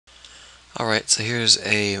Alright, so here's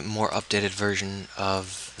a more updated version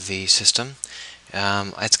of the system.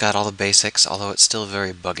 It's got all the basics, although it's still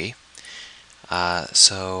very buggy.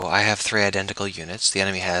 So I have three identical units. The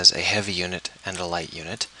enemy has a heavy unit and a light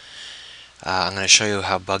unit. I'm going to show you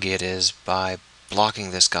how buggy it is by blocking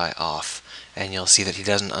this guy off, and you'll see that he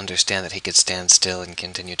doesn't understand that he could stand still and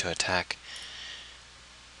continue to attack.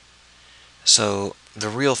 So the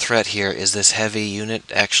real threat here is this heavy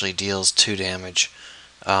unit actually deals 2 damage.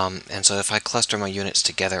 And so if I cluster my units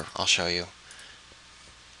together, I'll show you.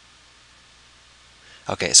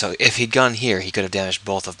 Okay, so if he'd gone here, he could have damaged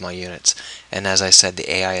both of my units. And as I said,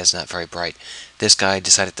 the AI is not very bright. This guy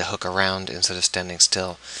decided to hook around instead of standing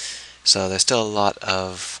still. So there's still a lot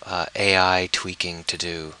of AI tweaking to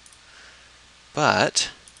do.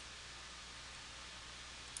 But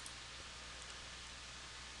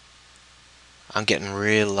I'm getting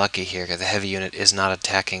real lucky here because the heavy unit is not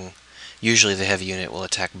attacking. Usually the heavy unit will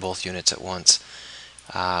attack both units at once,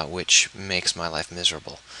 which makes my life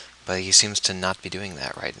miserable. But he seems to not be doing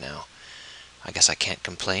that right now. I guess I can't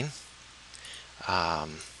complain.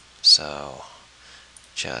 So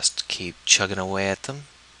just keep chugging away at them.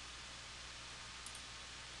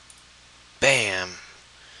 Bam!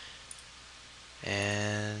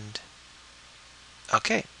 And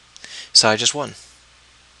okay, so I just won.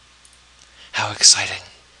 How exciting!